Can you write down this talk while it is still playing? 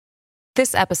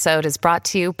This episode is brought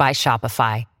to you by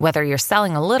Shopify. Whether you're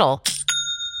selling a little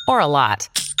or a lot,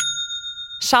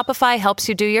 Shopify helps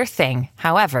you do your thing,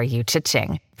 however you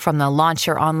cha-ching. From the launch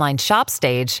your online shop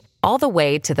stage, all the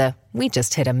way to the we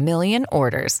just hit 1 million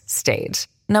orders stage.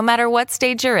 No matter what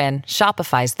stage you're in,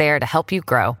 Shopify's there to help you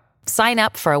grow. Sign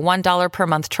up for a $1 per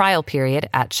month trial period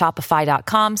at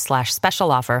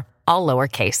shopify.com/special offer, all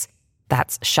lowercase.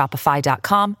 That's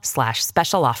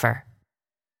shopify.com/special offer.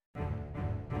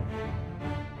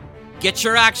 Get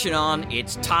your action on.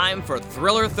 It's time for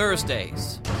Thriller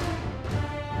Thursdays.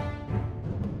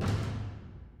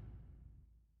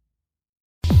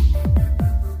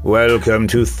 Welcome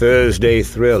to Thursday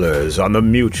Thrillers on the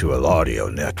Mutual Audio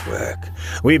Network.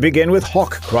 We begin with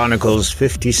Hawk Chronicles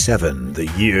 57, The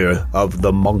Year of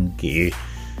the Monkey.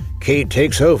 Kate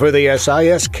takes over the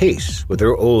SIS case with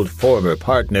her old former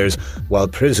partners, while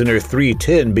Prisoner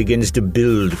 310 begins to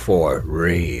build for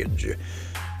rage.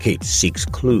 Kate seeks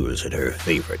clues in her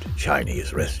favorite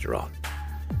Chinese restaurant.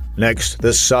 Next,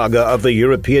 the Saga of the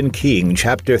European King,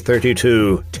 Chapter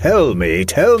 32. Tell me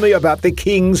about the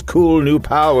King's cool new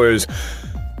powers.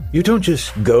 You don't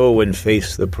just go and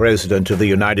face the President of the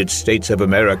United States of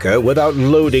America without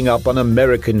loading up on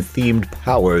American-themed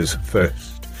powers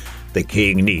first. The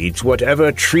King needs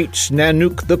whatever treats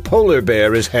Nanook the polar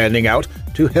bear is handing out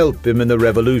to help him in the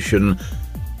revolution,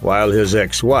 while his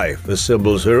ex-wife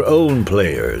assembles her own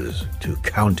players to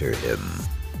counter him.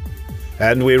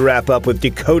 And we wrap up with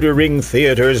Decoder Ring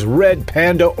Theater's Red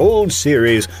Panda old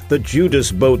series, The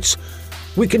Judas Boats.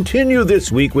 We continue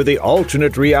this week with the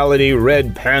alternate reality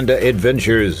Red Panda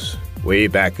Adventures, way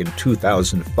back in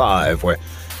 2005, where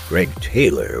Greg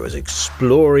Taylor was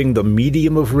exploring the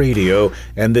medium of radio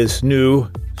and this new,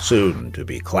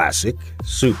 soon-to-be classic,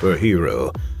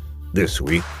 superhero. This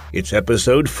week, it's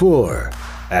episode 4,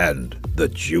 and The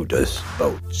Judas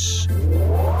Boats.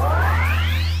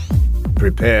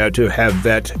 Prepare to have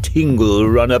that tingle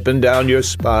run up and down your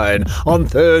spine on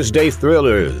Thursday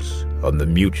Thrillers on the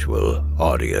Mutual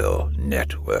Audio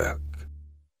Network.